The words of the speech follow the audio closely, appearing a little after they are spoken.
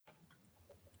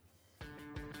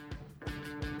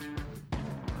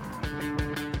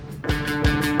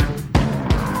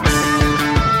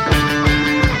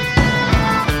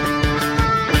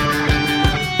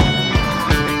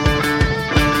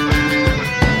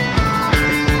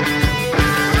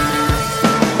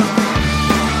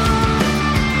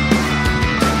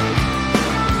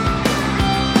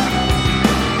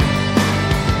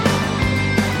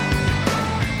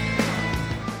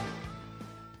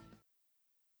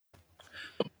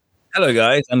Hello,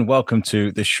 guys, and welcome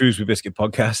to the Shrewsbury Biscuit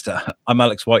podcast. I'm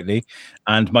Alex Whiteley,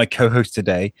 and my co-host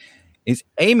today is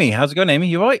Amy. How's it going, Amy?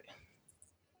 You all right?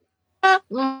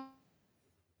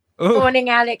 Morning,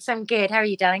 Alex. I'm good. How are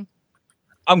you doing?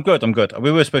 I'm good.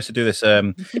 We were supposed to do this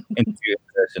interview in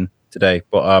person today,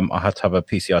 but I had to have a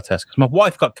PCR test because my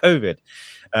wife got COVID.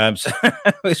 So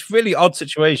it's a really odd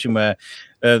situation where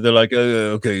they're like,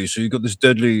 okay, so you got this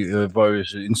deadly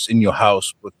virus in your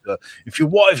house, but if your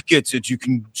wife gets it, you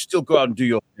can still go out and do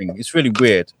your thing. It's really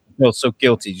weird. I feel so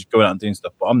guilty just going out and doing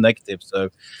stuff, but I'm negative, so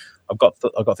I've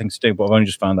got things to do, but I've only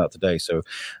just found out today. So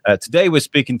today we're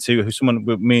speaking to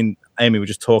me and Amy were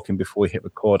just talking before we hit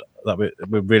record that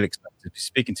we're really excited to be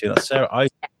speaking to. That's Sarah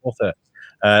Isaac, author,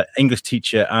 English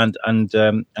teacher, and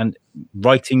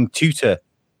writing tutor.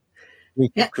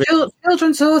 Yeah,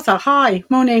 children's author. Hi,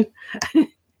 morning.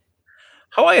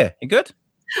 How are you? You good?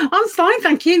 I'm fine,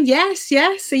 thank you. Yes.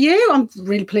 Are you? I'm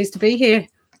really pleased to be here.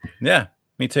 Yeah,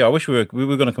 me too. I wish we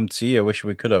were going to come to see you. I wish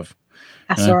we could have.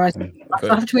 That's all right.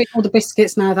 I have to eat all the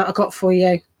biscuits now that I got for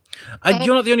you.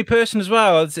 You're not the only person as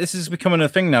well. This is becoming a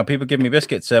thing now. People give me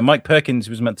biscuits. Mike Perkins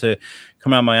was meant to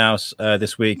come around my house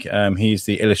this week. He's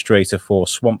the illustrator for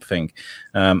Swamp Thing,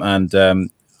 and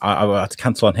I had to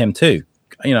cancel on him too.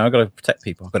 You know, I've got to protect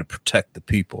people. I've got to protect the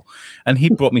people. And he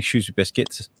brought me Shrewsbury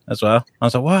biscuits as well. I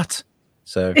was like, what?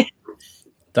 So,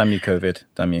 damn you, COVID.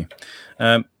 Damn you.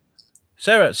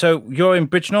 Sarah, so you're in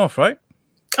Bridgnorth, right?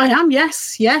 I am,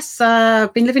 yes.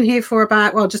 I've been living here for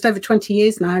about, just over 20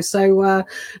 years now. So I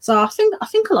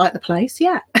think I like the place,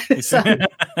 yeah.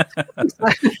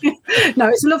 No,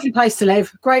 it's a lovely place to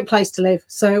live. Great place to live.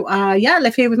 So, I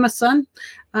live here with my son.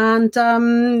 And I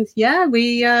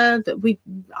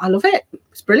love it.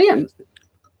 It's brilliant.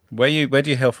 Where do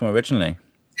you hail from originally?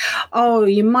 Oh,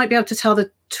 you might be able to tell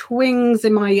the twings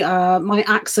in my my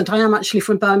accent. I am actually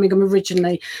from Birmingham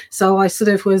originally, so I sort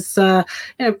of was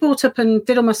brought up and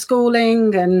did all my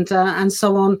schooling and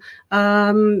so on.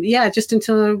 Just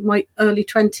until my early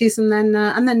 20s, and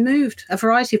then moved a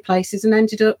variety of places and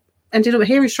ended up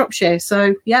here in Shropshire.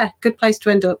 So good place to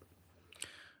end up.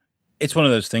 It's one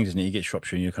of those things, isn't it? You get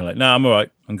Shropshire and you're kind of like, no, I'm all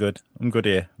right. I'm good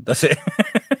here. That's it.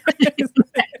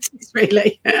 It's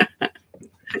really.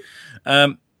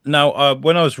 Now,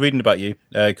 when I was reading about you,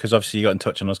 because obviously you got in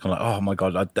touch, and I was kind of like, oh my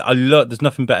god, I love. There's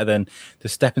nothing better than to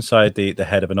step inside the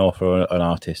head of an author or an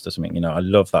artist or something. You know, I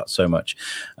love that so much.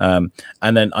 And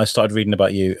then I started reading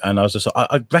about you, and I was just,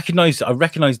 I recognized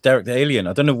Derek the Alien.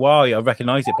 I don't know why I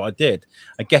recognized it, but I did.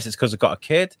 I guess it's because I got a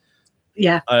kid.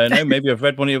 Yeah, I don't know. Maybe I've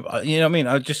read one of your. You know what I mean?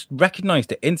 I just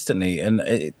recognized it instantly.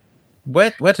 And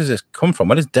where does this come from?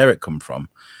 Where does Derek come from?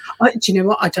 Do you know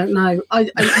what? I don't know.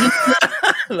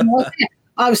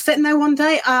 I was sitting there one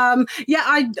day. I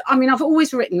mean, I've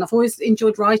always written. I've always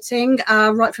enjoyed writing,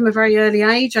 right from a very early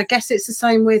age. I guess it's the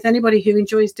same with anybody who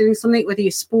enjoys doing something, whether you're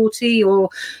sporty or,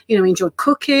 enjoy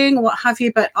cooking or what have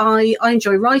you. But I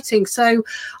enjoy writing. So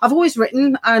I've always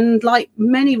written. And like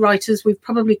many writers, we've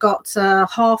probably got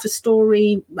half a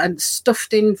story and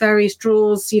stuffed in various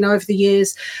drawers, over the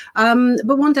years.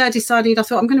 But one day I decided, I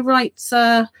thought, I'm going to write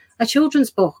a children's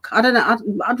book. I don't know.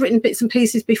 I'd written bits and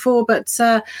pieces before, but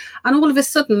and all of a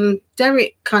sudden,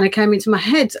 Derek kind of came into my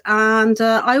head, and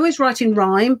I always write in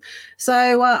rhyme.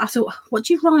 So I thought, what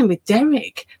do you rhyme with,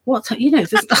 Derek? What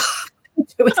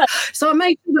So I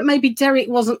made sure that maybe Derek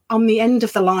wasn't on the end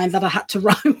of the line that I had to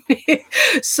rhyme with.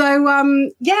 So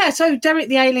so Derek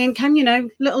the Alien came,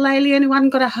 little alien who hadn't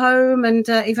got a home, and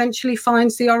eventually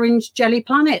finds the orange jelly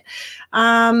planet,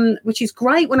 which is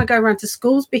great when I go around to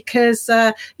schools because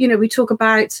we talk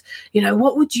about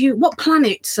what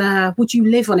planet would you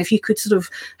live on if you could sort of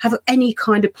have any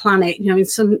kind of planet. And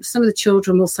some of the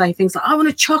children will say things like, I want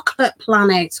a chocolate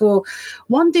planet, or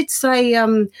one did say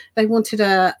they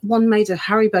wanted one made of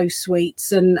Haribo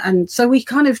sweets, and so we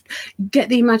kind of get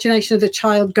the imagination of the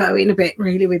child going a bit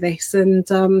really with this, and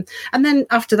then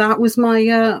after that was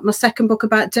my my second book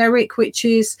about Derek, which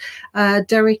is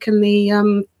Derek and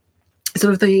the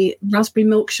sort of the raspberry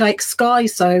milkshake sky.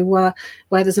 So where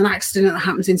there's an accident that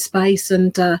happens in space,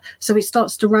 and so it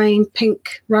starts to rain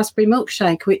pink raspberry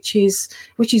milkshake, which is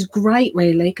great,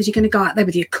 really, because you're going to go out there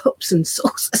with your cups and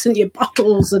saucers and your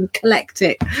bottles and collect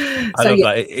it. I love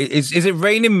that. Is it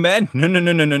raining men?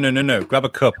 No. Grab a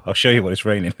cup. I'll show you what it's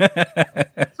raining. So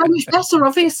much better,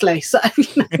 obviously. So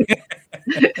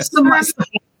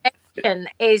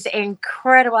is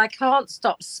incredible. I can't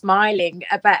stop smiling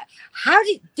about how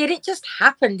did it just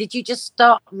happen? Did you just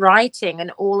start writing and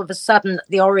all of a sudden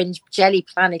the orange jelly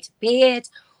planet appeared,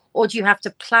 or do you have to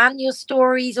plan your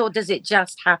stories, or does it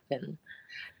just happen?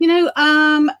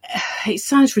 It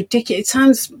sounds ridiculous. It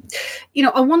sounds,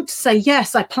 I want to say,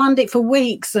 yes, I planned it for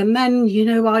weeks. And then,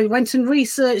 I went and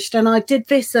researched and I did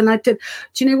this and I did.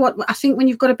 Do you know what? I think when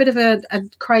you've got a bit of a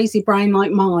crazy brain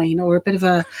like mine, or a bit of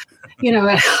a,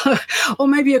 or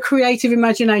maybe a creative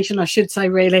imagination, I should say,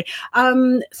 really,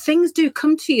 things do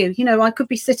come to you. I could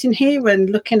be sitting here and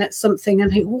looking at something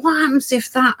and think, what happens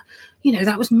if that,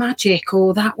 that was magic,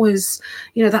 or that was,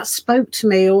 that spoke to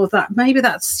me, or that maybe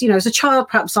that's, as a child,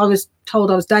 perhaps I was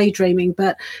told I was daydreaming,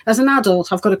 but as an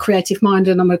adult, I've got a creative mind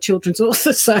and I'm a children's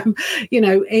author. So,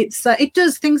 it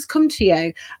does, things come to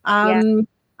you.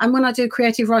 And when I do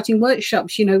creative writing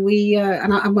workshops, and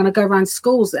when I go around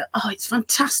schools, it's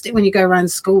fantastic when you go around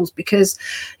schools, because,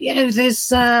 there's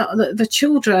the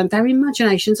children, their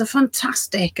imaginations are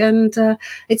fantastic. And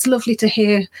it's lovely to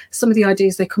hear some of the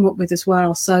ideas they come up with as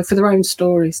well. So for their own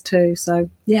stories too. So,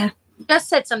 yeah. You just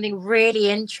said something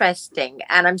really interesting.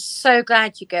 And I'm so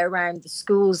glad you go around the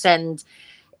schools and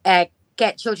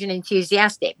get children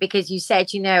enthusiastic, because you said,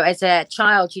 as a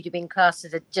child, you'd have been classed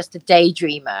as just a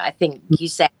daydreamer, I think you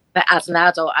said. But as an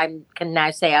adult, I can now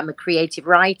say I'm a creative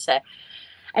writer.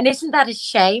 And isn't that a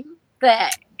shame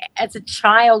that as a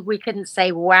child, we couldn't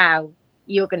say, wow,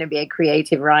 you're going to be a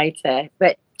creative writer,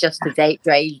 but just a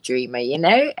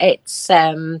daydreamer, It's...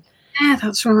 Yeah,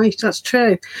 that's right. That's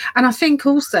true. And I think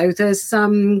also there's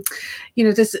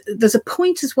there's a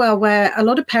point as well where a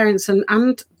lot of parents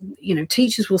and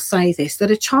teachers will say this,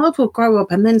 that a child will grow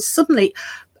up and then suddenly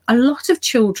a lot of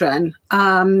children,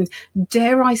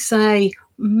 dare I say,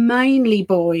 mainly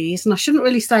boys, and I shouldn't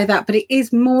really say that, but it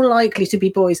is more likely to be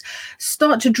boys,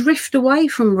 start to drift away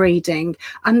from reading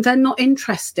and they're not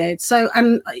interested. So,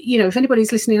 and if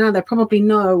anybody's listening now, they probably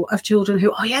know of children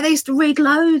who, they used to read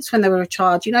loads when they were a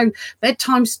child,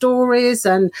 bedtime stories,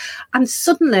 and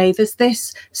suddenly there's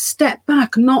this step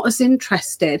back, not as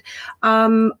interested,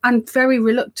 and very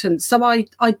reluctant. So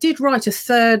I did write a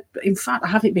third, in fact I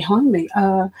have it behind me,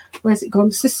 where's it gone?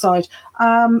 It's this side.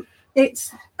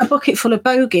 It's a bucket full of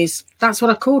bogies. That's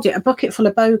what I called it, a bucket full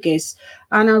of bogies.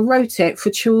 And I wrote it for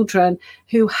children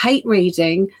who hate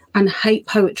reading and hate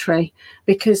poetry,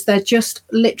 because they're just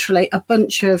literally a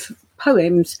bunch of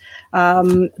poems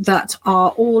that are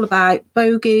all about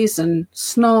bogies and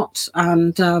snot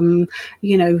and, going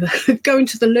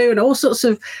to the loo and all sorts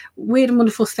of weird and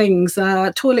wonderful things,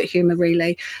 toilet humour,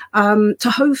 really, to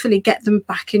hopefully get them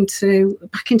back into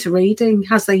reading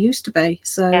as they used to be.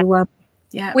 So,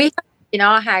 yeah. We in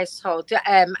our household,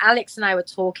 Alex and I were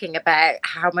talking about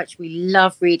how much we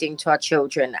love reading to our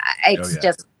children. It's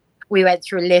just, we went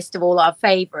through a list of all our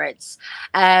favourites.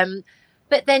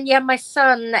 But then, my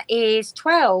son is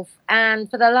 12.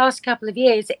 And for the last couple of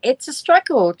years, it's a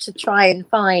struggle to try and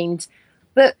find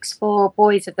books for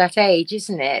boys of that age,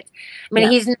 isn't it? I mean,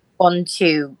 he's not on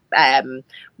to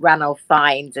Ranulph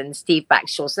Fiennes and Steve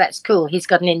Backshall, so that's cool. He's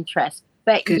got an interest.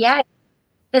 But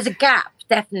there's a gap,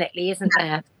 definitely, isn't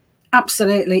there?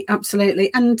 Absolutely.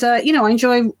 And, I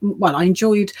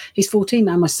enjoyed, he's 14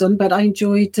 now, my son, but I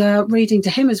enjoyed reading to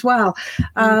him as well,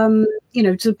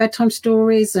 to bedtime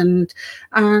stories. And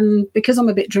because I'm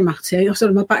a bit dramatic, sort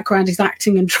of my background is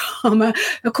acting and drama.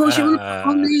 Of course, you want to put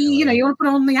on the, you want to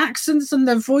put on the accents and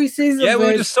the voices. Yeah, we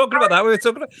were just talking about that. We were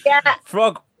talking about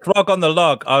Frog on the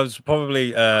Log. I was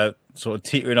probably sort of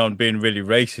teetering on being really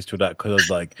racist with that, because I was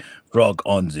like, Frog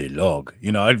on the Log.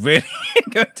 I'd really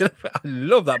go to. I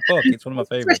love that book. It's one of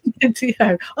my favorites.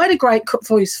 I had a great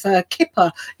voice for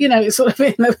Kipper. Sort of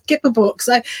in the Kipper book.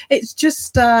 So it's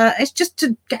just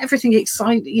to get everything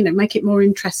excited. Make it more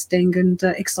interesting and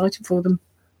exciting for them.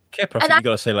 Kipper. I think you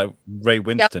got to say like Ray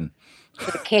Winston.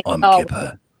 I'm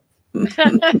Kipper. We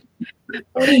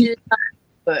love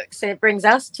books, and it brings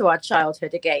us to our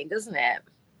childhood again, doesn't it?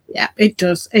 Yeah, it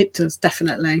does. It does,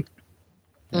 definitely.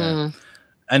 Yeah.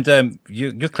 And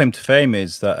your claim to fame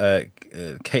is that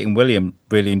Kate and William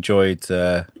really enjoyed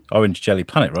Orange Jelly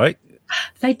Planet, right?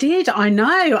 They did. I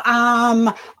know.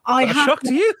 I had a shock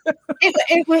to you.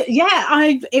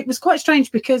 It was quite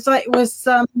strange, because it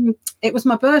was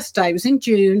my birthday. It was in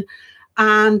June.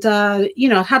 And,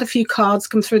 I had a few cards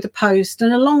come through the post,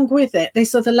 and along with it, they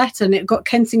saw the letter and it got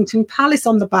Kensington Palace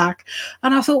on the back.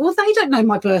 And I thought, well, they don't know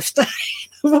my birthday.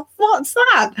 What's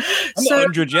that? I'm not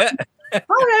 100 yet.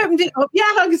 I opened it up. Yeah,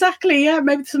 exactly. Yeah,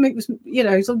 maybe something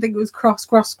was cross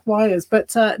wires.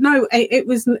 But no, it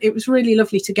was really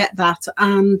lovely to get that.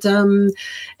 And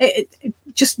it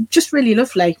just really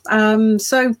lovely.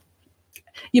 So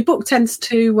your book tends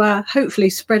to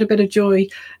hopefully spread a bit of joy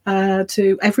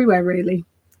to everywhere, really.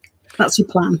 That's your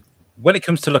plan. When it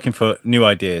comes to looking for new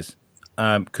ideas,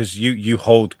 because you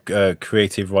hold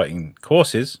creative writing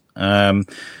courses,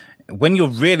 when you're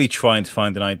really trying to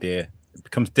find an idea, it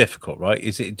becomes difficult, right?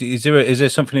 Is there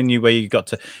something in you where you got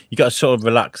to sort of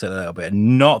relax a little bit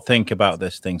and not think about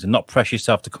these things and not pressure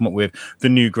yourself to come up with the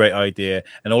new great idea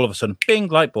and all of a sudden, bing,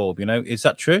 light bulb, is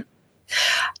that true?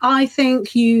 I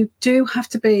think you do have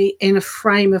to be in a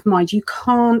frame of mind. You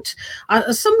can't,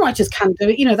 some writers can do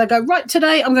it. They go, right,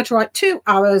 today I'm going to write 2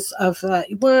 hours of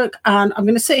work and I'm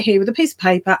going to sit here with a piece of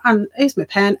paper and here's my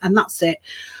pen and that's it.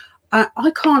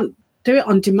 I can't do it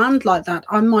on demand like that.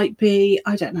 I might be,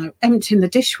 I don't know, emptying the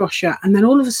dishwasher and then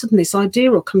all of a sudden this idea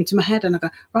will come into my head and I go,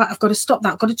 right, I've got to stop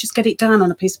that. I've got to just get it down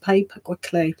on a piece of paper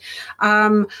quickly.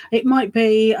 It might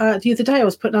be the other day I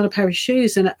was putting on a pair of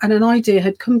shoes and an idea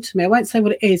had come to me. I won't say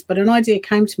what it is, but an idea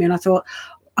came to me and I thought,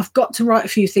 I've got to write a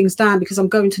few things down because I'm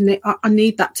going to I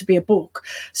need that to be a book.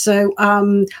 So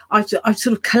I sort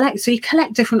of collect. So you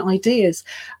collect different ideas.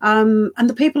 And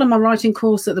the people in my writing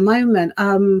course at the moment,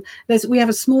 we have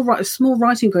a small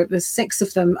writing group. There's 6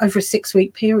 of them over a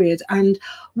 6-week period. And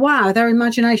wow, their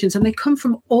imaginations, and they come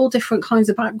from all different kinds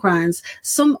of backgrounds.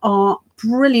 Some are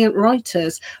brilliant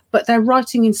writers, but they're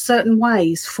writing in certain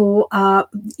ways for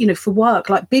work,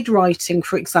 like bid writing,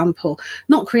 for example,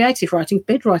 not creative writing,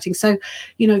 bid writing. So,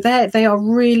 they are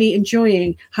really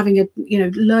enjoying having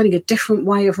learning a different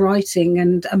way of writing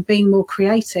and being more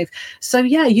creative. So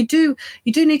yeah, you do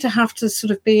need to have to sort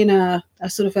of be in a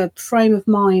sort of a frame of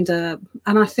mind, and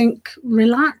I think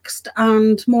relaxed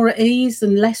and more at ease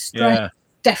and less stressed. Yeah.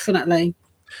 Definitely.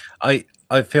 I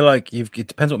feel like it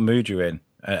depends what mood you're in.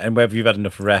 And whether you've had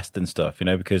enough rest and stuff,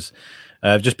 because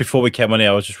just before we came on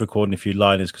here, I was just recording a few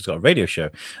liners because I've got a radio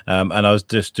show. And I was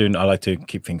just I like to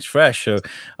keep things fresh. So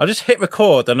I just hit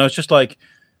record and I was just like,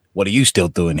 what are you still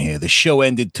doing here? The show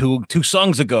ended two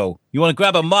songs ago. You want to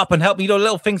grab a mop and help me?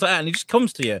 Little things like that. And it just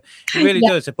comes to you. It really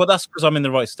does. But that's because I'm in the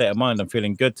right state of mind. I'm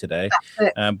feeling good today.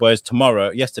 Whereas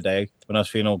yesterday, when I was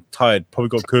feeling all tired, probably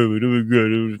got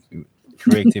COVID.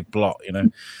 Creative block,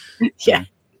 Yeah.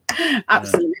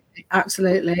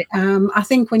 Absolutely. I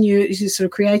think when you're sort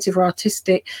of creative or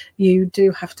artistic, you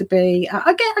do have to be.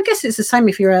 I guess it's the same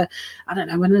if you're an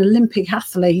Olympic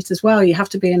athlete as well. You have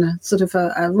to be in a sort of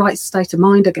a right state of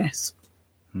mind, I guess.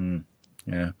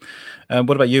 Yeah.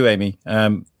 What about you, Amy?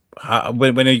 When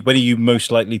are you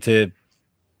most likely to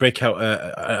break out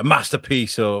a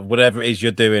masterpiece or whatever it is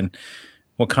you're doing?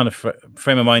 What kind of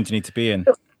frame of mind do you need to be in?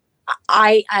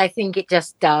 I think it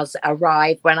just does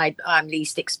arrive when I'm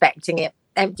least expecting it.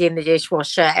 Emptying the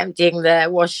dishwasher, emptying the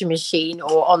washing machine,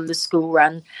 or on the school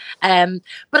run. But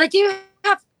I do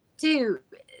have to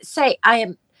say,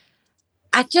 I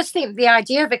just think the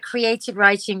idea of a creative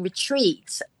writing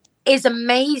retreat is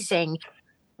amazing.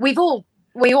 We all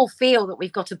feel that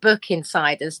we've got a book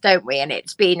inside us, don't we? And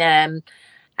it's been an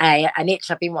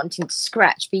itch I've been wanting to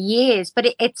scratch for years.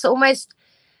 But it's almost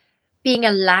being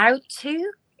allowed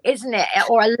to, isn't it?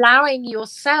 Or allowing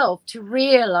yourself to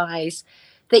realize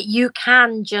that you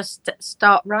can just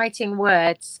start writing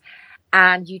words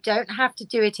and you don't have to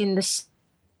do it in the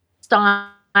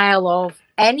style of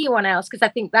anyone else, because I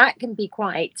think that can be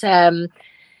quite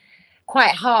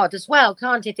hard as well,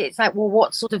 can't it? It's like, well,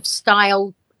 what sort of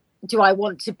style do I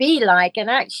want to be like? And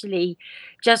actually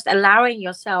just allowing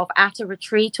yourself at a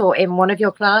retreat or in one of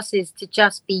your classes to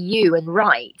just be you and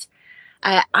write.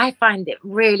 I find it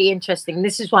really interesting.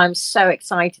 This is why I'm so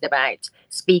excited about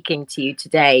speaking to you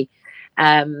today.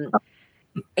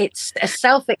 It's a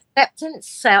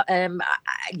self-acceptance.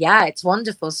 It's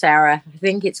wonderful, Sarah. I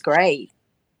think it's great.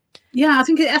 Yeah, I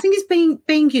think it's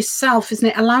being yourself, isn't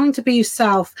it? Allowing to be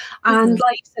yourself. And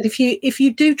like you said, if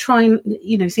you do try and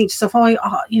think to yourself,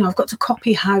 I've got to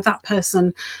copy how that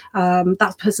person's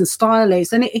style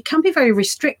is, and it can be very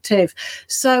restrictive.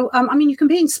 So you can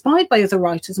be inspired by other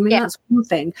writers. That's one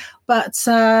thing. But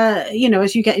as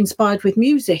you get inspired with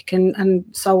music and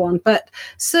so on. But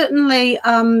certainly,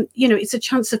 it's a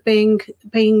chance of being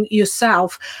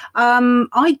yourself.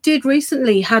 I did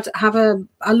recently have a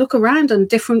look around on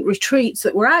different retreats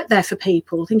that were out there for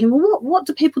people, thinking, well, what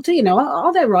do people do?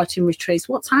 Are there writing retreats?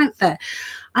 What's out there?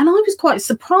 And I was quite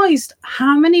surprised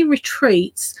how many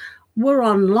retreats were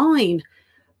online.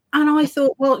 And I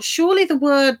thought, well, surely the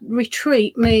word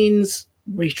retreat means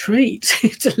retreat,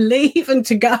 to leave and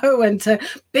to go and to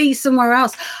be somewhere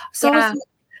else. So I thought,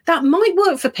 that might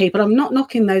work for people. I'm not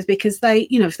knocking those, because they,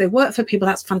 if they work for people,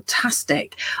 that's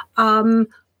fantastic.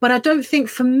 But I don't think,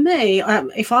 for me,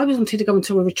 if I wanted to go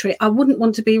into a retreat, I wouldn't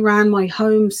want to be around my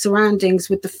home surroundings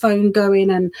with the phone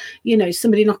going and,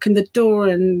 somebody knocking the door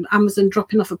and Amazon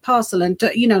dropping off a parcel and,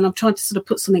 and I'm trying to sort of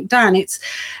put something down.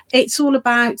 It's all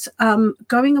about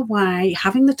going away,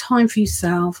 having the time for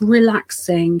yourself,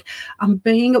 relaxing and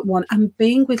being at one and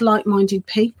being with like-minded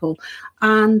people.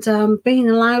 and being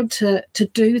allowed to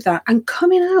do that, and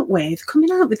coming out with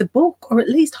a book, or at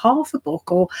least half a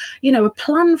book, or a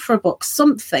plan for a book,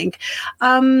 something.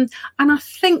 And I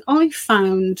think I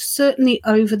found, certainly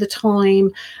over the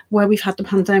time where we've had the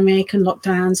pandemic and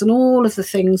lockdowns and all of the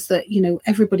things that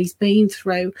everybody's been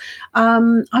through,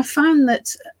 I found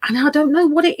that, and I don't know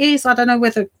what it is, I don't know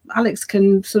whether Alex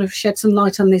can sort of shed some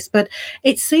light on this, but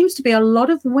it seems to be a lot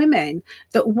of women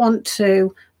that want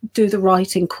to do the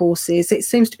writing courses. It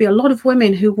seems to be a lot of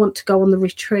women who want to go on the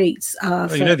retreats. You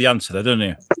know the answer, though, don't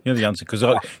you? You know the answer, because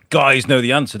guys know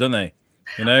the answer, don't they?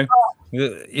 You know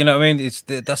what I mean?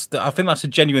 I think that's a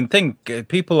genuine thing.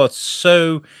 People are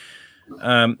so.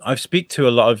 I speak to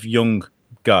a lot of young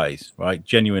guys, right?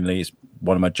 Genuinely, it's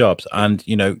one of my jobs, and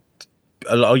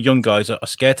a lot of young guys are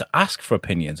scared to ask for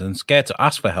opinions and scared to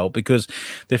ask for help because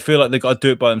they feel like they've got to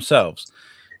do it by themselves.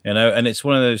 And it's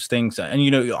one of those things, and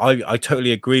I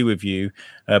totally agree with you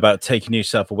about taking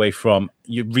yourself away from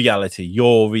your reality,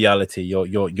 your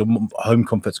home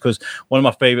comforts. Because one of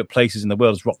my favorite places in the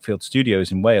world is Rockfield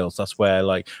Studios in Wales. That's where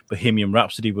like Bohemian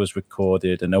Rhapsody was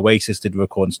recorded, and Oasis did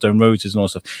record, and Stone Roses and all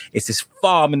stuff. It's this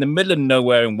farm in the middle of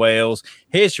nowhere in Wales.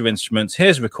 Here's your instruments.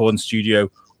 Here's a recording studio.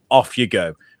 Off you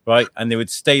go. Right, and they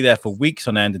would stay there for weeks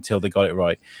on end until they got it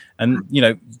right. And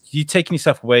you taking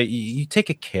yourself away, you take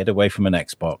a kid away from an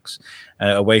Xbox,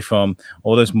 away from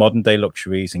all those modern day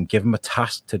luxuries, and give them a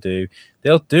task to do.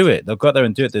 They'll do it. They'll go out there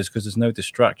and do it. Because there's no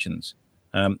distractions.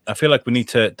 I feel like we need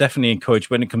to definitely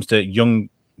encourage, when it comes to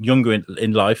younger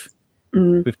in life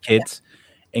with kids,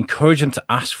 encourage them to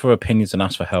ask for opinions and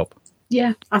ask for help.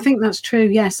 Yeah, I think that's true.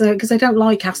 Yes, because they don't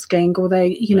like asking, or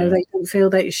they don't feel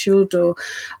they should, or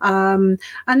and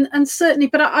certainly.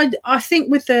 But I think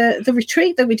with the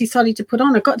retreat that we decided to put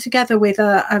on, I got together with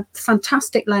a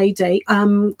fantastic lady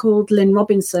called Lynn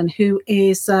Robinson, who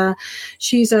is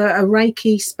she's a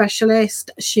Reiki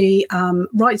specialist. She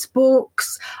writes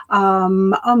books. Oh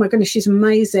my goodness, she's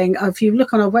amazing. If you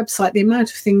look on her website, the amount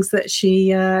of things that she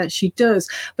does.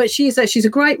 But she's a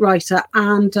great writer,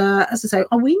 and as I say,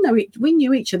 we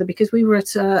knew each other because we were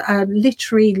at a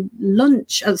literary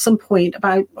lunch at some point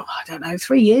about,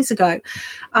 3 years ago.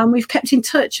 We've kept in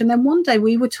touch. And then one day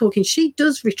we were talking. She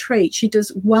does retreats. She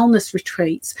does wellness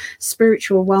retreats,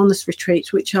 spiritual wellness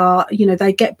retreats, which are,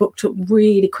 they get booked up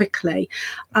really quickly.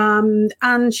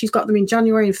 And she's got them in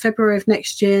January and February of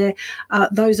next year.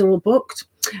 Those are all booked.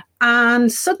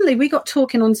 And suddenly we got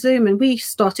talking on Zoom, and we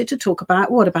started to talk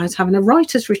about what having a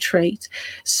writer's retreat.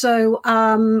 So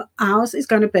ours is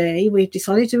going to be, we've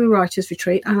decided to do a writer's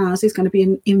retreat, and ours is going to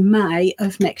be in May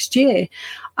of next year.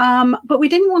 But we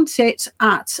didn't want it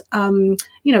at, a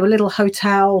little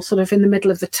hotel sort of in the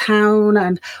middle of the town.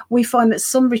 And we find that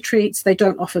some retreats, they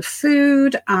don't offer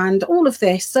food and all of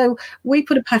this. So we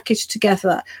put a package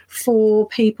together for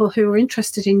people who are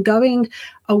interested in going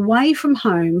away from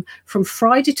home from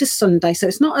Friday to Sunday. So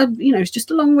it's not it's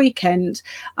just a long weekend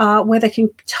where they can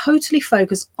totally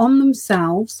focus on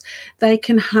themselves. They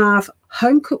can have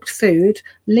home cooked food.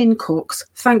 Lynn cooks.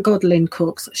 Thank God Lynn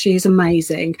cooks. She's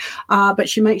amazing. But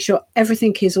she makes sure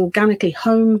everything is organically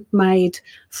homemade,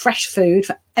 fresh food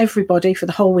for everybody for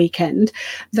the whole weekend.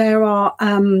 There are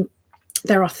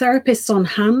therapists on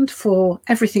hand for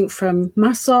everything from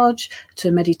massage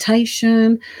to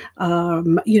meditation,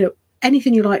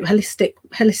 anything you like,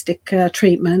 holistic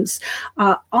treatments.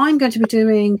 I'm going to be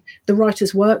doing the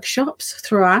writers' workshops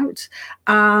throughout.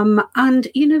 And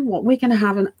you know what? We're going to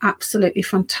have an absolutely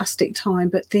fantastic time.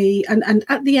 But and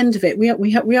at the end of it,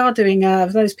 we are doing,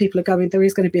 for those people who are going, there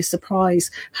is going to be a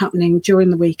surprise happening during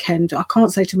the weekend. I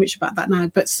can't say too much about that now,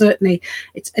 but certainly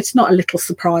it's not a little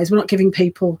surprise. We're not giving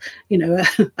people,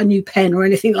 a new pen or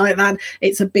anything like that.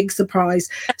 It's a big surprise.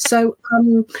 So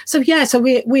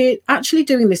we're actually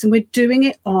doing this, and we're doing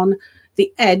it on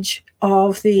the edge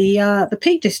of the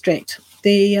Peak District,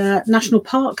 the national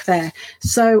park there.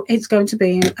 So it's going to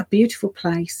be a beautiful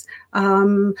place.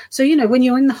 So when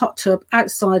you're in the hot tub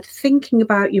outside thinking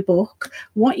about your book,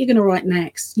 what you're going to write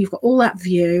next, you've got all that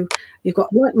view, you've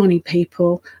got like-minded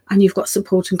people, and you've got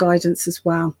support and guidance as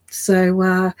well.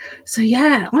 So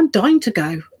yeah, I'm dying to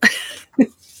go.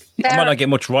 I might not get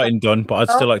much writing done, but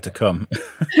I'd still like to come.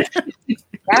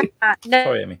 No.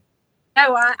 Sorry, Amy.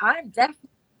 No, I'm definitely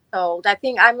sold. I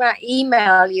think I'm going to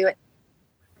email you at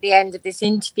the end of this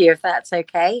interview, if that's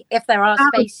okay. If there are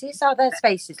spaces, are there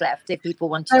spaces left if people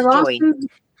want to join?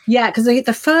 Yeah, because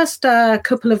the first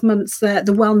couple of months, the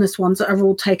wellness ones are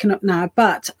all taken up now.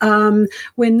 But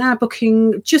we're now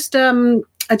booking just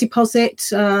a deposit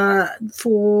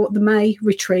for the May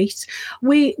retreat.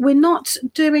 We're not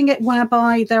doing it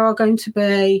whereby there are going to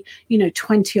be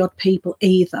 20 odd people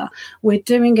either. We're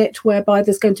doing it whereby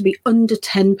there's going to be under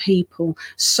 10 people,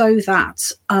 so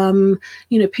that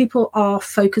people are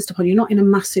focused upon. You're not in a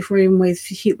massive room with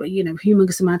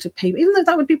humongous amount of people, even though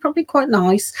that would be probably quite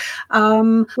nice.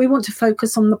 We want to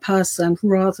focus on the person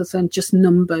rather than just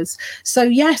numbers. So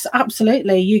yes,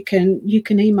 absolutely, you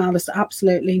can email us,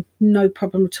 absolutely no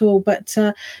problem at all. But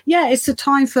it's a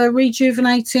time for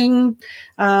rejuvenating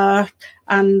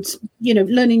and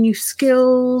learning new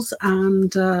skills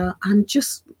and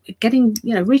just getting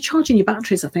recharging your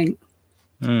batteries, I think.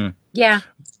 Yeah.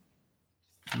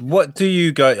 What do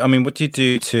you guys? I mean, what do you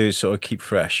do to sort of keep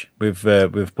fresh with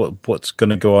what's going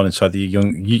to go on inside the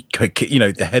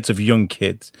the heads of young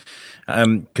kids?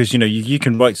 Because you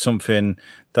can write something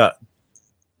that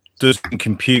doesn't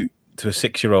compute to a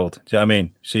 6-year-old. Do you know what I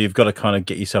mean? So you've got to kind of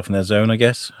get yourself in their zone, I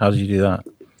guess. How do you do that?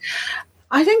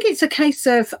 I think it's a case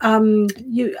of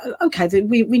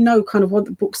we know kind of what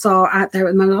the books are out there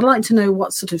at the moment. I'd like to know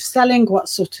what's sort of selling, what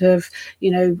sort of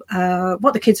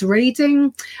what the kids are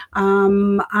reading.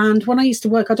 And when I used to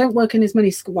work, I don't work in as many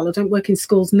schools. Well, I don't work in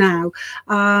schools now,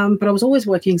 but I was always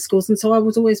working in schools, and so I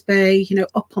would always be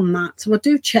up on that. So I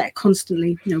do check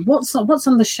constantly. What's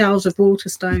on the shelves of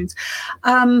Waterstones.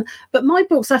 But my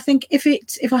books, I think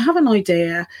if I have an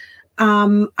idea.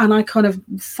 And I kind of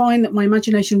find that my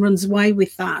imagination runs away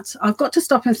with that, I've got to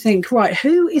stop and think, right,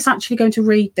 who is actually going to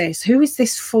read this? Who is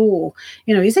this for?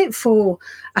 Is it for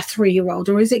a 3-year-old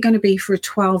or is it going to be for a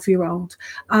 12-year-old?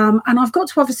 And I've got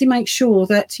to obviously make sure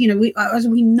that, as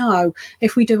we know,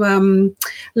 if we do,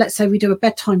 let's say we do a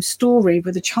bedtime story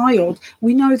with a child,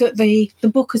 we know that the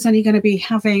book is only going to be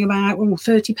having about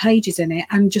 30 pages in it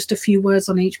and just a few words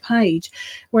on each page.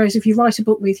 Whereas if you write a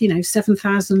book with,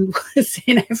 7,000 words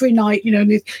in every night, your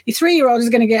 3-year-old is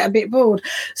going to get a bit bored.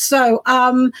 So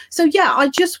I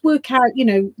just work out,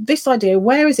 this idea,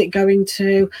 where is it going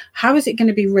to, how is it going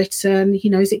to be written,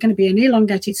 is it going to be an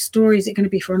elongated story, is it going to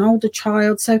be for an older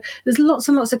child? So there's lots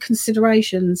and lots of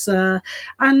considerations,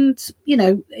 and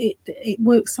it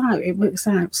works out.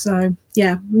 So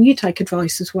yeah, you take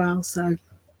advice as well. So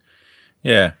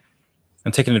yeah.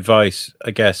 And taking advice,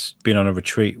 I guess, being on a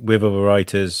retreat with other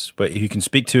writers, but you can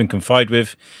speak to and confide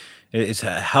with, it's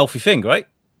a healthy thing, right?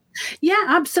 Yeah,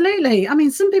 absolutely. I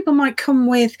mean, some people might come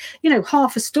with,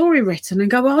 half a story written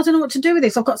and go, well, I don't know what to do with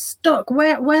this. I've got stuck.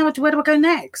 Where do I go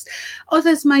next?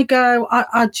 Others may go,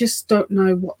 I just don't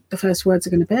know what the first words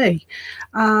are going to be.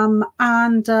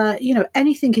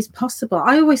 Anything is possible.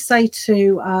 I always say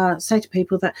to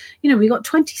people that, we got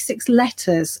 26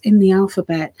 letters in the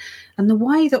alphabet, and the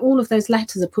way that all of those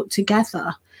letters are put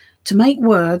together to make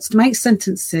words, to make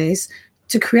sentences,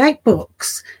 to create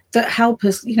books that help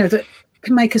us, that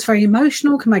can make us very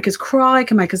emotional, can make us cry,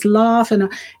 can make us laugh. And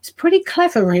it's pretty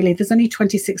clever, really. There's only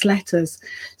 26 letters.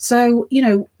 So,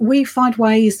 we find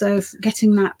ways of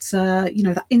getting that,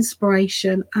 that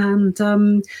inspiration.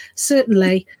 And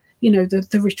certainly,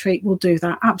 the retreat will do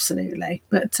that. Absolutely.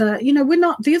 But, we're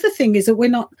not, the other thing is that we're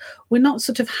not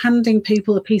sort of handing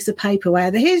people a piece of paper where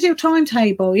here's your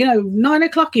timetable, 9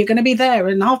 o'clock, you're going to be there,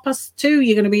 and 2:30,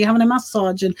 you're going to be having a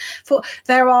massage. And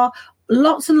there are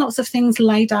lots and lots of things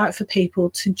laid out for people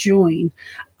to join.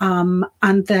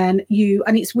 And then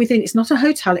it's not a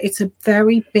hotel, it's a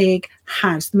very big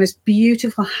house, the most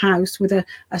beautiful house with a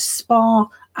spa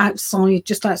outside,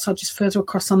 just further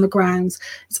across on the grounds.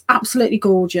 It's absolutely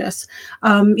gorgeous.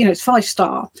 It's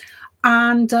 5-star.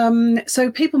 And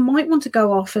so people might want to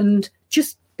go off and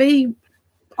just be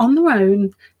on their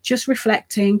own, just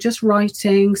reflecting, just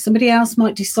writing. Somebody else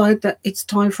might decide that it's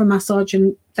time for a massage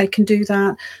and they can do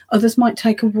that. Others might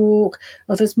take a walk.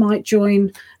 Others might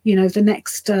join, the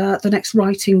next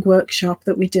writing workshop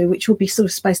that we do, which will be sort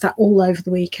of spaced out all over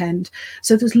the weekend.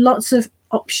 So there's lots of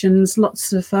options, so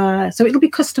it'll be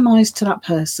customized to that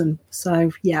person.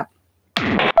 So, yeah.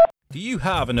 Do you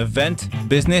have an event,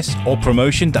 business, or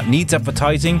promotion that needs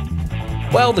advertising?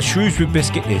 Well, the Shrewsbury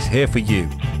Biscuit is here for you.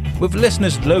 With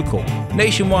listeners local,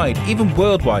 nationwide, even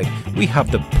worldwide, we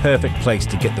have the perfect place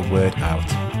to get the word out.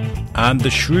 And the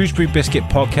Shrewsbury Biscuit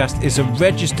podcast is a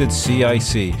registered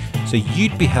CIC, so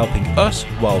you'd be helping us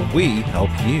while we help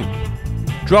you.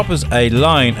 Drop us a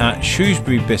line at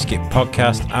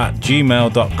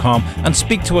shrewsburybiscuitpodcast@gmail.com and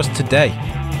speak to us today.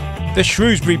 The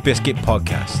Shrewsbury Biscuit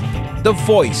Podcast, the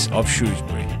voice of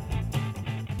Shrewsbury.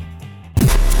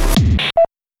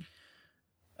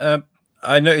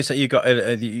 I noticed that you got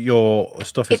your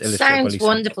stuff is illustrated. It sounds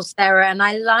wonderful, Sarah, and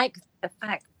I like the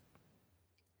fact.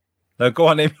 No, go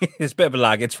on, Amy. It's a bit of a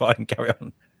lag. It's fine. Carry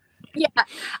on. Yeah,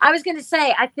 I was going to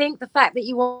say, I think the fact that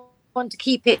you want to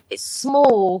keep it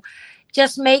small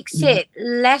just makes it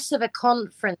less of a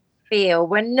conference feel.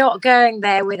 We're not going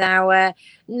there with our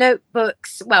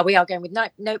notebooks. Well, we are going with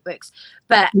notebooks,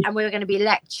 and we're going to be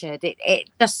lectured. It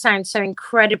just sounds so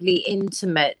incredibly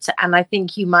intimate. And I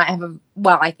think you might have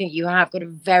I think you have got a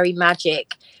very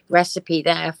magic recipe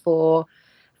there for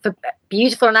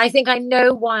beautiful. And I think I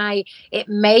know why it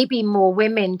may be more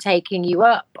women taking you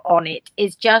up on it,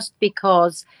 is just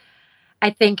because I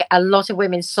think a lot of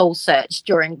women soul searched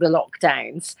during the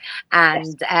lockdowns,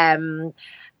 and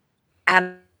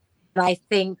I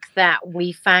think that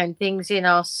we found things in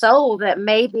our soul that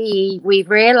maybe we've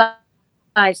realized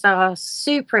are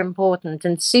super important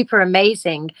and super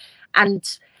amazing. And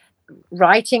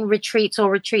writing retreats or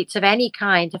retreats of any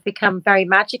kind have become very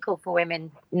magical for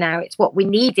women now. It's what we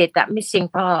needed, that missing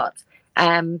part.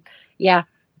 Yeah,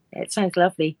 it sounds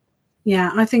lovely.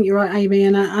 Yeah, I think you're right, Amy,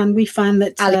 and we found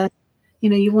that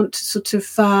you want to sort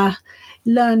of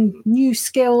learn new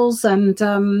skills and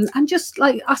just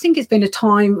like, I think it's been a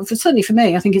time, certainly for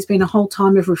me, I think it's been a whole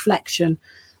time of reflection,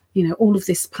 all of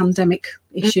this pandemic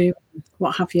issue,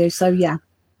 what have you. So yeah,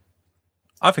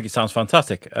 I think it sounds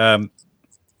fantastic.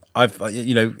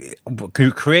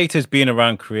 Creators being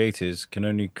around creators can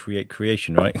only create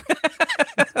creation, right? Can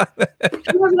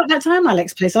you have that time,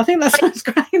 Alex, please? I think that sounds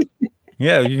great.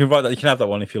 Yeah, you can write that. You can have that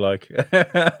one if you like.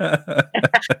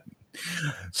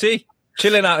 See,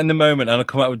 chilling out in the moment, and I'll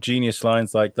come out with genius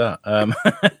lines like that.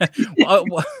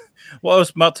 What I was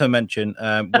about to mention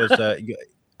was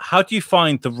how do you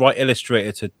find the right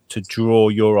illustrator to draw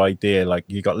your idea? Like,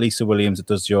 you got Lisa Williams that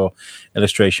does your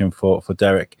illustration for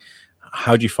Derek.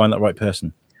 How do you find that right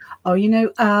person? Oh,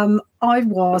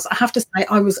 I have to say,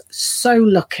 I was so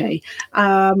lucky.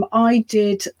 I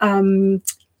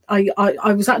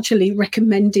was actually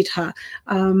recommended her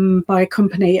by a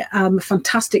company, a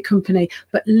fantastic company.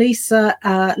 But Lisa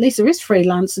is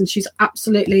freelance, and she's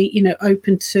absolutely,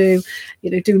 open to,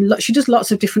 doing. She does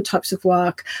lots of different types of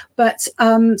work. But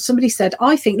somebody said,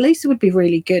 I think Lisa would be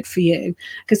really good for you,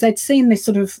 because they'd seen this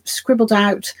sort of scribbled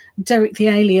out Derek the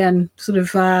Alien sort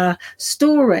of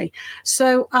story.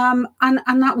 So and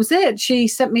that was it. She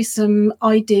sent me some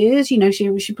ideas.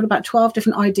 She put about 12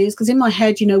 different ideas, because in my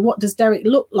head, what does Derek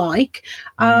look like?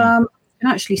 I can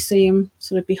actually see him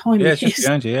sort of behind me. Yeah, it's just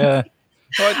behind you. Yeah.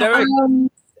 All right, Derek.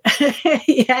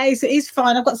 Yeah, he's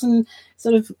fine. I've got some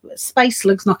sort of space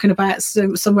slugs knocking about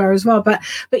somewhere as well. But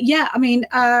yeah, I mean,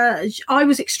 I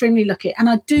was extremely lucky, and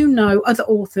I do know other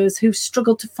authors who've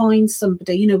struggled to find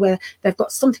somebody, where they've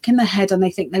got something in their head and they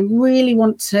think they really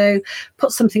want to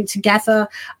put something together.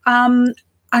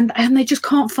 And they just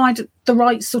can't find the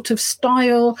right sort of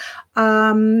style.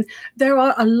 There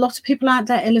are a lot of people out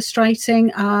there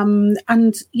illustrating, and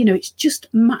it's just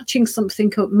matching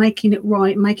something up, making it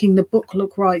right, making the book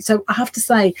look right. So I have to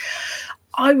say,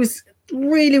 I was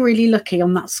really, really lucky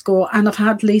on that score, and I've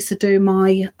had Lisa do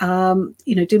my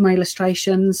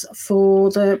illustrations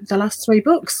for the last 3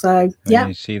 books. So yeah,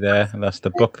 you see there, and that's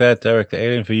the book there, Derek the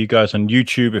Alien, for you guys on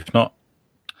YouTube. If not,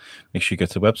 make sure you go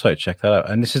to the website, check that out.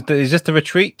 And is this the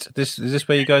retreat? Is this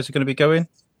where you guys are going to be going?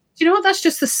 Do you know what? That's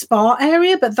just the spa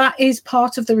area, but that is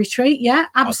part of the retreat. Yeah,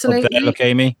 absolutely. There, look,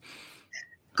 Amy.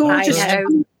 Gorgeous.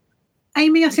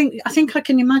 Amy, I think I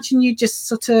can imagine you just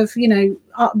sort of,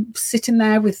 sitting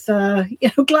there with a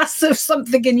glass of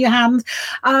something in your hand.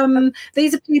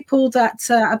 These are people that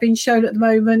have been shown at the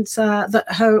moment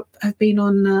that have been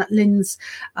on Lynn's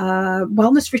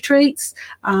wellness retreats,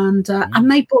 and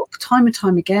they book time and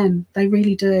time again. They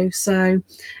really do. So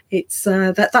it's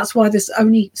that's why there's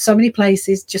only so many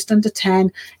places, just under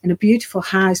 10, in a beautiful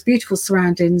house, beautiful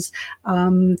surroundings.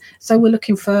 So we're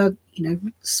looking for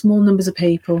small numbers of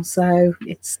people, so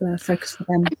it's focused for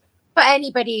them. For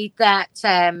anybody that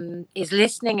is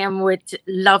listening and would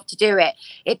love to do it,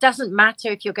 it doesn't matter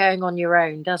if you're going on your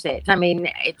own, does it? I mean,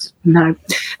 it's no,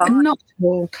 not at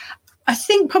all. I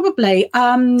think probably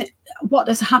what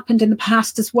has happened in the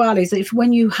past as well is if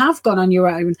when you have gone on your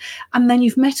own and then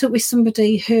you've met up with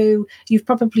somebody who you've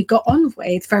probably got on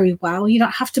with very well, you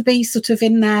don't have to be sort of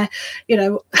in there,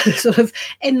 sort of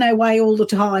in their way all the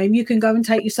time. You can go and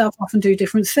take yourself off and do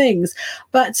different things.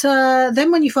 But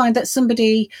then when you find that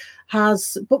somebody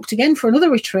has booked again for another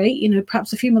retreat,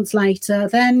 perhaps a few months later,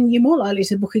 then you're more likely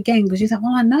to book again, because you think,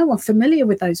 well, I know I'm familiar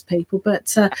with those people.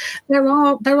 But there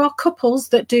are couples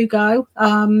that do go.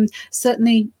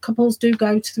 Certainly couples do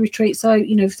go to the retreat. So,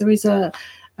 if there is a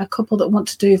couple that want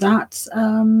to do that,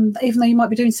 even though you might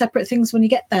be doing separate things when you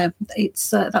get there,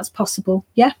 it's that's possible.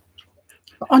 Yeah.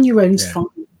 But on your own's fine.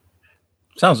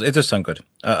 It does sound good.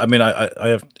 I mean, I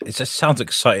have. It just sounds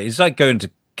exciting. It's like going to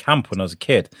camp when I was a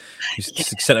kid. Used to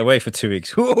sent away for 2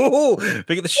 weeks. Look at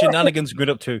the shenanigans we're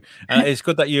up to. It's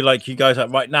good that you guys are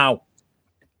right now.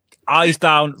 Eyes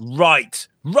down, right.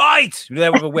 You're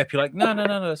there with a whip. You're like, no.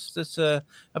 Let's just have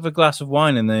a glass of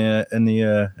wine in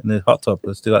the hot tub.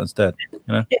 Let's do that instead.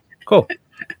 Cool.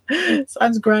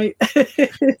 Sounds great.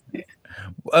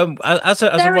 As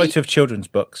a writer of children's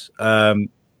books,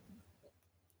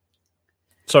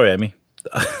 sorry, Amy.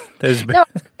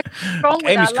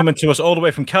 Amy's coming to us all the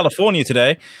way from California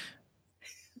today.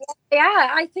 Yeah,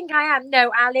 I think I am.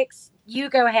 No, Alex, you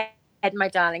go ahead, my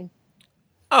darling.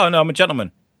 Oh no, I'm a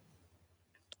gentleman.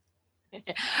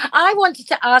 I wanted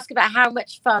to ask about how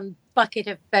much fun Bucket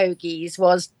of Bogies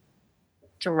was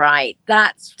to write.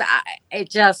 It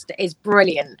just is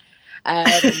brilliant.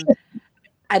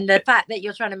 And the fact that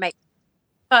you're trying to make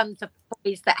fun for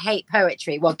boys that hate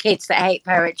poetry, kids that hate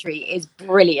poetry, is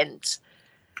brilliant.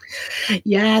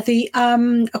 Yeah,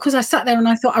 of course I sat there and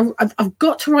I thought I've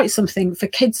got to write something for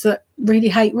kids that really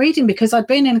hate reading, because I'd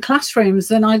been in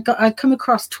classrooms and I'd come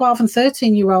across 12 and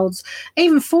 13-year-olds,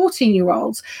 even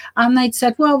 14-year-olds, and they'd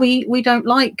said, well, we don't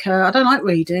like I don't like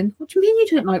reading. What do you mean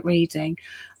you don't like reading?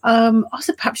 I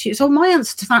said, perhaps so my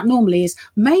answer to that normally is,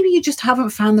 maybe you just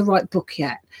haven't found the right book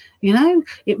yet.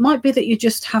 It might be that you're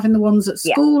just having the ones at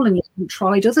school and you haven't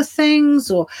tried other things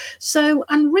and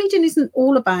reading isn't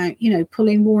all about,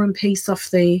 pulling War and Peace off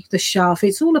the shelf.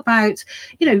 It's all about,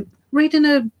 reading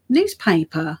a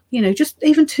newspaper, just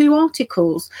even 2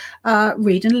 articles,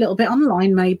 reading a little bit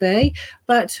online maybe,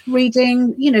 but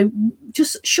reading,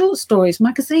 just short stories,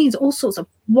 magazines, all sorts of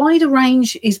wider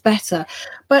range is better.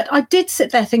 But I did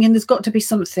sit there thinking there's got to be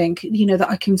something, that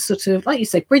I can sort of, like you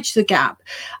say, bridge the gap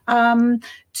and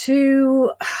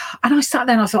I sat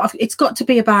there and I thought, it's got to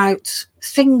be about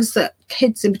things that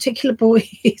kids, in particular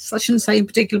boys, I shouldn't say in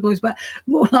particular boys, but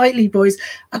more likely boys,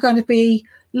 are going to be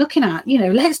looking at.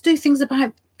 Let's do things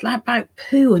about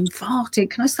poo and farting.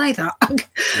 Can I say that?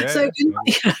 Yeah, so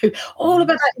all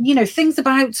about that, things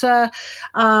about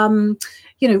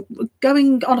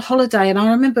going on holiday. And I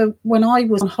remember when I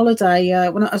was on holiday,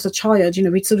 when I was a child,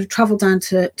 we'd sort of travel down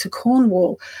to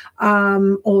Cornwall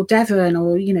or Devon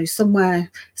or, somewhere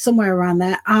around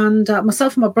there. And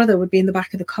myself and my brother would be in the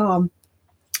back of the car.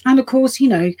 And of course,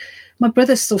 my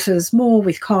brother suffers more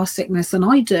with car sickness than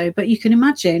I do, but you can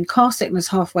imagine car sickness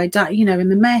halfway down, in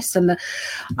the mess and the,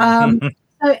 so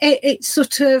it's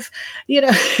sort of,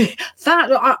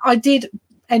 that I did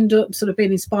end up sort of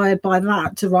being inspired by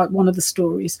that to write one of the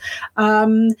stories.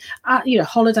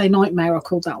 Holiday Nightmare, I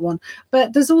called that one.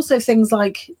 But there's also things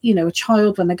like, a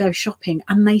child when they go shopping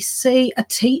and they see a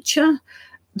teacher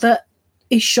that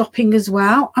is shopping as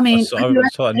well. I mean, I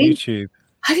saw on YouTube.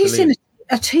 Have you seen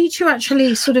a teacher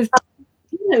actually sort of,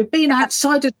 being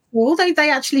outside of school? They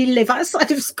actually live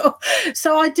outside of school.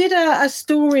 So I did a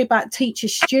story about Teacher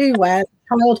Stew where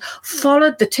the child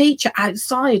followed the teacher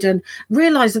outside and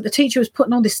realised that the teacher was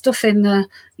putting all this stuff in the,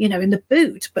 in the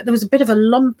boot, but there was a bit of a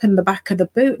lump in the back of the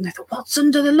boot, and they thought, what's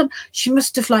under the lump? She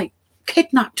must have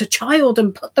kidnapped a child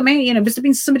and put them in, must have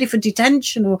been somebody for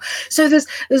detention. Or so there's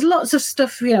lots of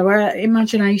stuff, where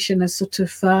imagination has sort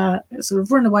of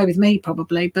run away with me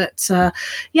probably. But so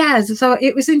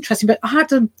it was interesting. But I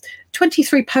had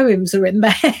 23 poems are in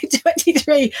there,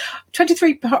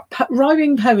 23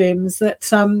 rhyming poems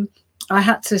that I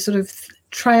had to sort of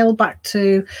trail back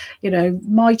to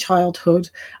my childhood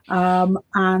and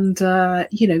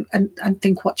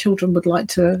think what children would like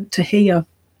to hear.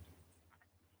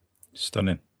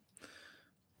 Stunning.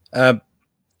 I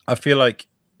feel like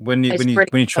when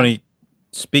you're trying to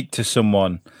speak to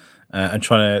someone and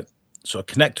trying to sort of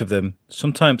connect with them,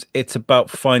 sometimes it's about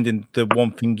finding the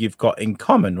one thing you've got in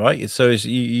common, right? So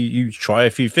you try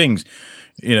a few things.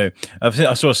 I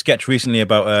saw a sketch recently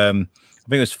about I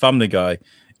think it was Family Guy.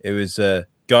 It was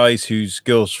guys whose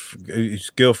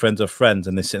girlfriends are friends,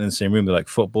 and they sit in the same room. They're like,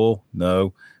 football,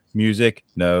 no. Music,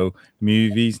 no.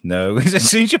 Movies, no. As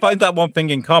soon as you find that one thing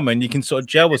in common, you can sort of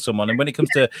gel with someone. And when it comes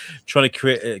to trying to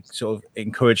create, sort of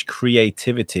encourage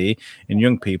creativity in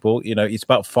young people, it's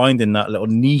about finding that little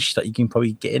niche that you can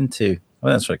probably get into. Oh,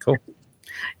 that's very cool.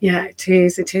 Yeah, it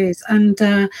is. And,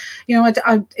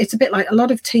 it's a bit like a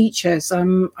lot of teachers. I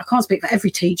can't speak for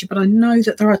every teacher, but I know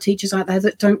that there are teachers out there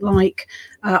that don't like,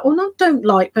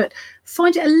 but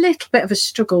find it a little bit of a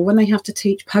struggle when they have to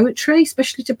teach poetry,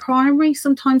 especially to primary.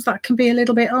 Sometimes that can be a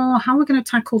little bit, how are we going to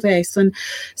tackle this? And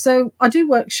so I do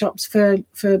workshops for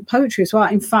poetry as well.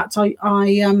 In fact, I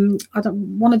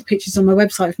one of the pictures on my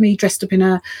website of me dressed up in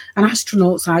an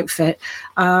astronaut's outfit.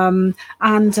 I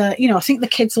think the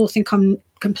kids all think I'm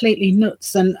completely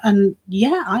nuts, and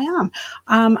yeah, I am,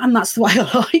 and that's the way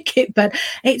I like it. But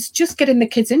it's just getting the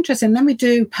kids interested. And then we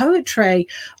do poetry,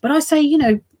 but I say,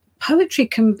 poetry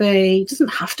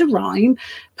doesn't have to rhyme.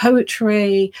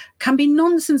 Poetry can be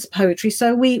nonsense poetry.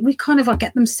 So we kind of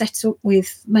get them set up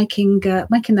with making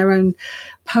their own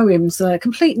poems,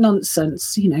 complete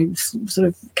nonsense, sort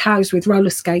of cows with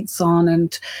roller skates on,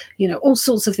 and all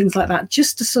sorts of things like that,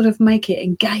 just to sort of make it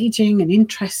engaging and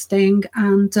interesting.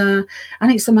 And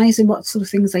it's amazing what sort of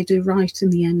things they do right in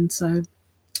the end. So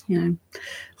so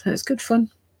it's good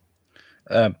fun.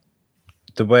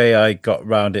 The way I got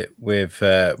around it with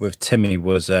Timmy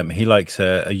was he likes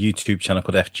a YouTube channel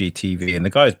called FGTV, and the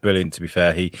guy's brilliant. To be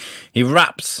fair, he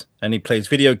raps and he plays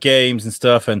video games and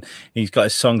stuff, and he's got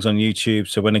his songs on YouTube.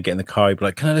 So when I get in the car, he'd be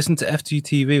like, "Can I listen to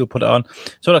FGTV? We'll put it on."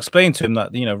 So I'll explain to him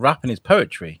that rapping is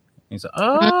poetry. He's like,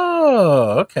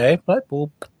 "Oh, okay, light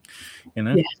bulb."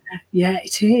 Yeah,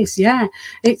 it is. Yeah,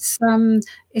 it's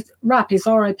rap is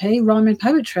RIP, rhyming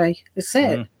poetry. That's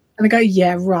it. Mm. And they go,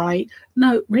 yeah, right.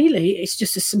 No, really, it's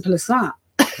just as simple as that.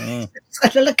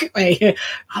 So look at me,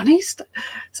 honest.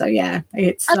 So yeah,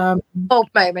 it's bold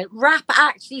moment. Rap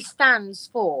actually stands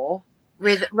for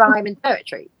rhyme and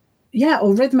poetry. Yeah,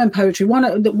 or rhythm and poetry. One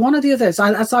of the others.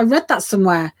 I read that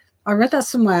somewhere.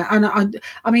 And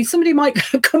I mean, somebody might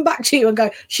come back to you and go,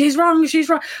 she's wrong.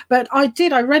 But I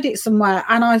read it somewhere,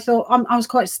 and I thought I was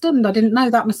quite stunned. I didn't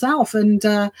know that myself. And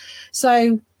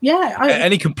so, yeah.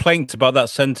 Any complaints about that,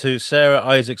 send to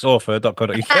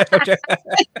sarahisaacsauthor.co.uk.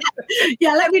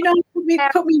 Yeah, let me know. Put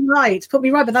me right.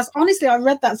 But that's honestly, I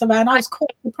read that somewhere, and I was quite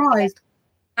surprised.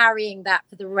 Carrying that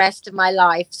for the rest of my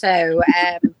life. So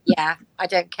yeah, I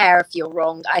don't care if you're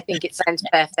wrong. I think it sounds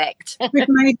perfect. We've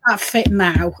made that fit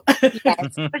now.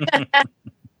 Yes.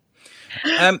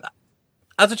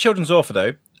 As a children's author,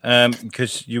 though,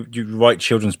 because you write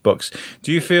children's books,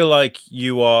 do you feel like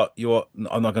you are?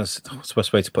 I'm not going to. What's the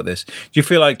best way to put this? Do you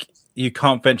feel like you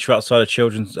can't venture outside of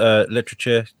children's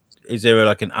literature? Is there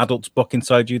like an adult's book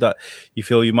inside you that you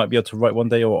feel you might be able to write one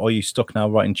day, or are you stuck now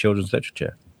writing children's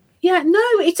literature? Yeah, no,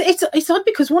 it's odd,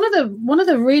 because one of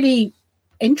the really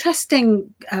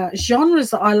interesting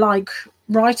genres that I like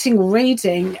writing or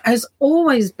reading has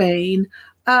always been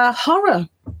horror,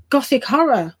 gothic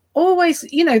horror. Always,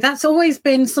 that's always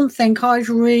been something I've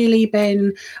really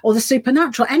been, or the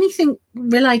supernatural, anything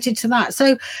related to that.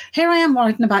 So here I am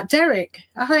writing about Derek.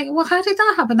 I think, well, how did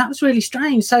that happen? That was really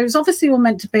strange. So it was obviously all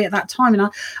meant to be at that time. And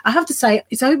I have to say,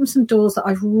 it's opened some doors that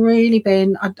I've really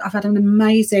been, I've had an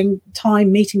amazing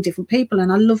time meeting different people,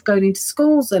 and I love going into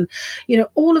schools, and,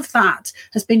 all of that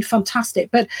has been fantastic.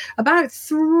 But about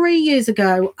 3 years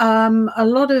ago, a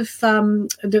lot of,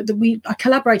 I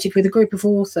collaborated with a group of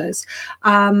authors,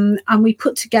 and we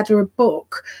put together a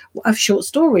book of short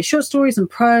stories and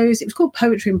prose. It was called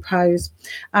Poetry and Prose.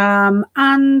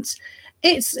 And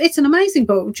it's an amazing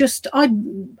book. I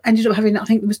ended up having, I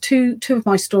think there was two of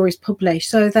my stories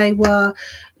published. So they were,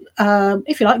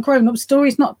 if you like, grown-up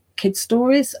stories, not kids'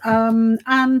 stories.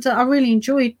 And I really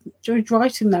enjoyed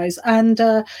writing those. And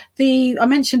I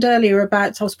mentioned earlier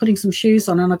about I was putting some shoes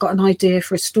on and I got an idea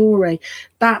for a story.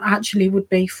 That actually would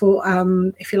be for,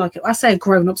 if you like, I say a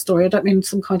grown-up story. I don't mean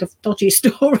some kind of dodgy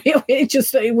story.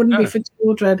 It wouldn't be for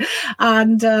children,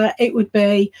 and it would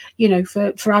be,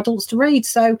 for adults to read.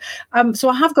 So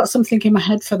I have got something in my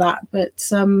head for that, but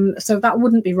so that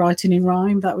wouldn't be writing in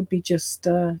rhyme. That would be just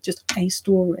a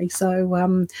story.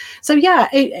 So yeah,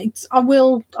 I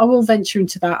will venture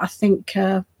into that. I think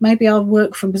maybe I'll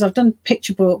work because I've done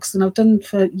picture books, and I've done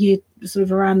for years, sort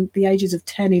of around the ages of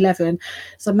 10, 11.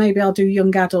 So maybe I'll do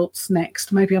young adults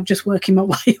next. Maybe I'm just working my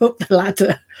way up the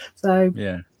ladder. So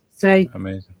yeah,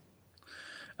 amazing.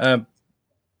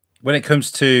 When it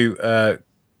comes to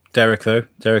Derek the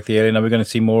Alien, are we going to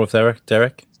see more of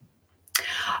Derek?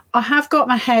 I have got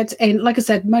my head in, like I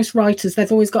said, most writers,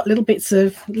 they've always got little bits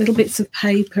of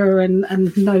paper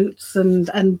and notes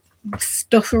and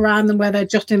stuff around them where they're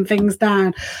jotting things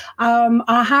down.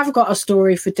 I have got a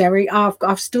story for Derek.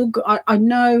 I've still got, I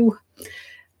know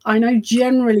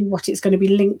generally what it's going to be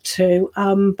linked to,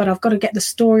 but I've got to get the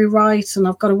story right, and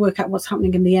I've got to work out what's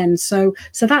happening in the end. So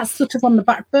that's sort of on the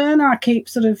back burner. I keep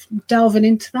sort of delving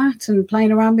into that and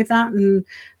playing around with that, and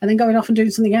then going off and doing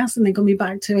something else, and then coming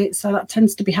back to it. So that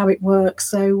tends to be how it works.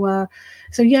 So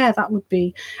yeah, that would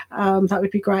be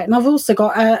great. And I've also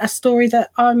got a story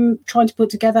that I'm trying to put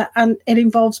together, and it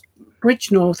involves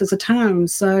Bridgnorth as a town.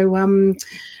 So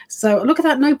look at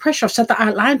that, no pressure. I've said that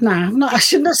out loud now. I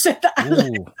shouldn't have said that out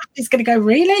loud. He's going to go,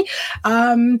 really?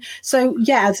 So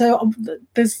yeah, so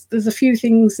there's a few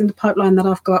things in the pipeline that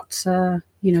I've got, that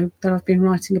I've been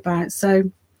writing about.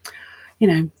 So,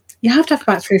 You have to have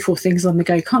about 3 or 4 things on the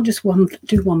go. You can't just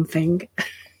do one thing.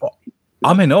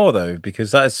 I'm in awe though,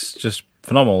 because that's just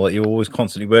phenomenal that you're always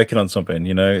constantly working on something.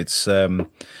 You know, it's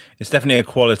definitely a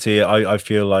quality I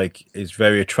feel like is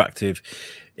very attractive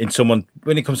in someone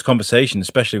when it comes to conversation,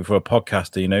 especially for a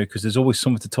podcaster, you know, because there's always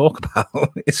something to talk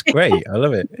about. It's great. I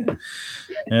love it.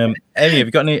 Amy, have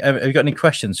you got any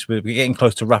questions? We're getting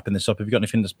close to wrapping this up. Have you got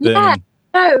anything that's burning? Yeah.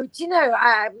 No, do you know,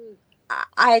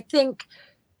 I think,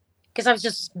 because I was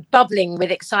just bubbling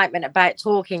with excitement about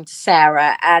talking to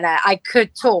Sarah, and I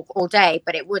could talk all day,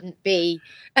 but it wouldn't be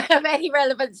of any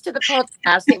relevance to the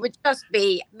podcast. It would just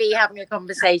be me having a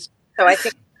conversation. So I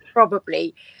think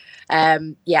probably,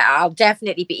 I'll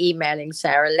definitely be emailing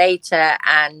Sarah later,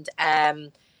 and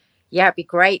it'd be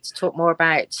great to talk more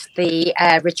about the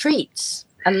retreats,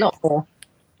 a lot more.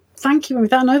 Thank you with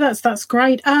that. No, that's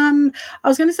great. I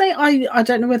was going to say, I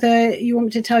don't know whether you want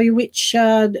me to tell you which,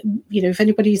 if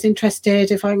anybody's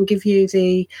interested, if I can give you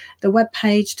the web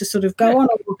page to sort of go on.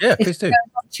 Yeah, please do.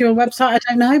 To your website, I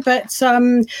don't know, but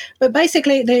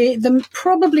basically the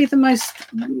probably the most,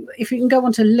 if you can go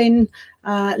onto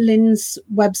Lynn's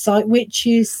website,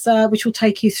 which will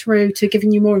take you through to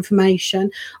giving you more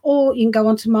information, or you can go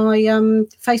onto my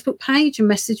Facebook page and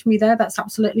message me there. That's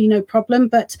absolutely no problem.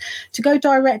 But to go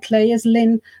directly, as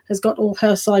Lynn has got all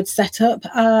her sides set up,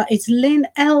 it's Lynn,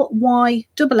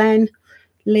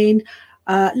 Lynn,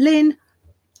 Lynn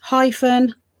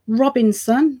hyphen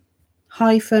Robinson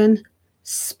hyphen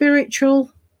spiritual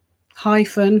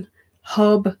hyphen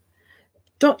hub.co.uk.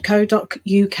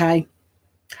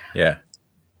 Yeah.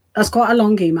 That's quite a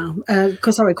long email.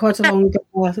 Quite a long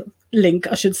link,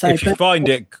 I should say. If you find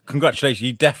it, congratulations.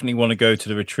 You definitely want to go to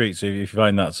the retreat. So if you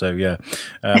find that, so yeah,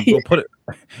 we'll put it.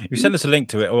 If you send us a link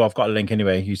to it, I've got a link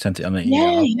anyway. You sent it on the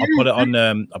email. I'll put it on.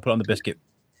 I'll put it on the Biscuit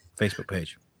Facebook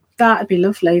page. That'd be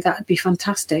lovely. That'd be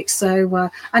fantastic. So,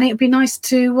 and it'd be nice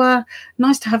to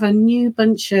have a new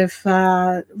bunch of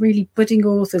really budding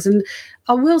authors. And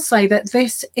I will say that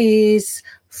this is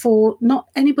for not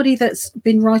anybody that's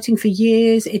been writing for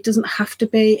years. It doesn't have to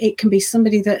be. It can be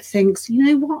somebody that thinks, you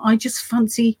know what, I just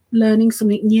fancy learning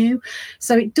something new.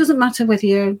 So it doesn't matter whether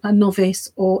you're a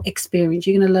novice or experienced.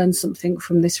 You're going to learn something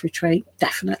from this retreat.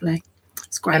 Definitely.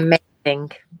 It's great.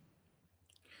 Amazing.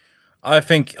 I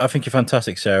think you're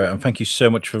fantastic, Sarah, and thank you so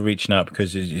much for reaching out,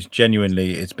 because it's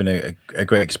genuinely, it's been a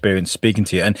great experience speaking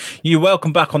to you, and you're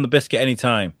welcome back on the Biscuit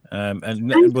anytime, and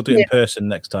we'll do it in person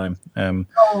next time.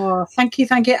 Thank you,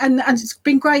 and it's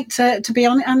been great to be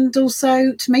on it, and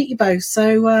also to meet you both.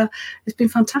 So it's been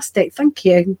fantastic. Thank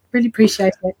you, really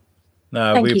appreciate it.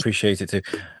 No, we appreciate it too,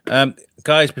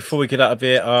 guys. Before we get out of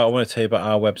here, I want to tell you about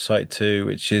our website too,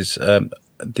 which is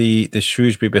the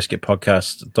Shrewsbury Biscuit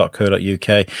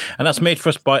podcast.co.uk, and that's made for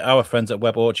us by our friends at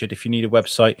Web Orchard. If you need a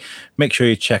website, make sure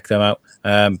you check them out.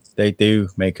 They do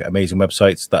make amazing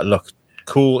websites that look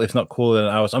cool, if not cooler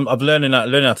than ours. I've learning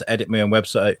how to edit my own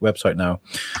website now,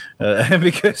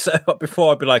 because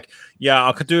before I'd be like, yeah,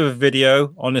 I could do a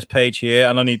video on this page here,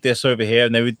 and I need this over here,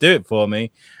 and they would do it for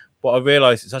me. But I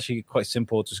realized it's actually quite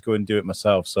simple to just go and do it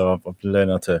myself. So I've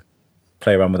learned how to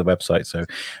play around with the website. So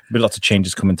there'll be lots of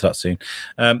changes coming to that soon.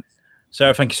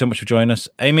 Sarah, thank you so much for joining us.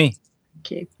 Amy, thank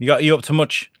you. You up to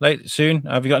much soon?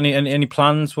 Have you got any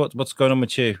plans? What's going on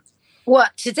with you?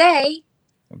 What, today?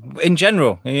 In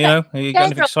general, you know, are you got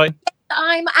anything exciting?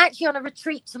 I'm actually on a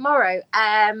retreat tomorrow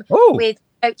with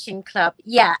coaching club.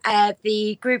 Yeah,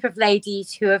 the group of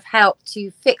ladies who have helped to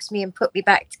fix me and put me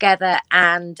back together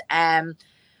and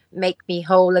make me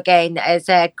whole again. As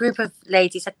a group of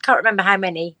ladies, I can't remember how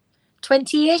many,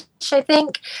 20-ish, I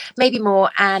think, maybe more.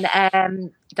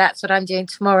 And that's what I'm doing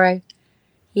tomorrow.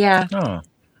 Yeah. Oh,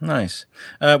 nice.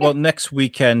 Well, next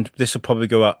weekend, this will probably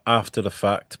go out after the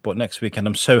fact, but next weekend,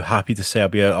 I'm so happy to say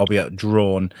I'll be at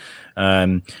Drawn,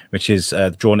 which is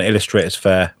Drawn Illustrators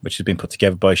Fair, which has been put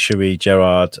together by Cherie,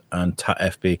 Gerard, and Tat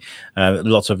FB.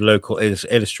 Lots of local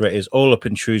illustrators, all up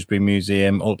in Shrewsbury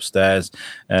Museum, all upstairs,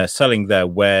 selling their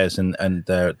wares and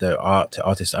their art to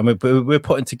artists. And we're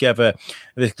putting together,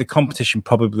 the competition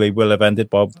probably will have ended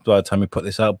by the time we put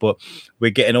this out, but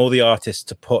we're getting all the artists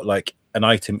to put like an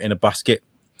item in a basket.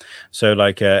 So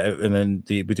and then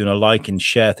we're doing a like and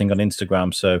share thing on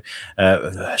Instagram. So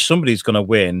somebody's going to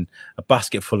win a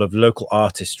basket full of local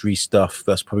artistry stuff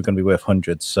that's probably going to be worth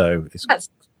hundreds. So that's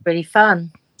really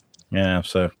fun. Yeah.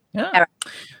 So yeah.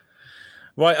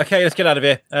 Right. Okay. Let's get out of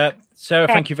here. Sarah,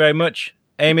 thank you very much.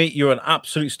 Amy, you're an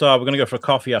absolute star. We're going to go for a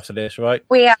coffee after this, right?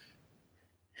 We are.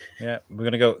 Yeah,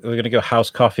 we're gonna go house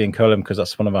coffee in Colham because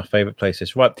that's one of our favorite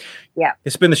places. Right. Yeah.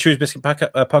 It's been the Shrewsbury Biscuit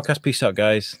podcast. Peace out,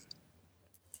 guys.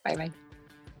 Bye.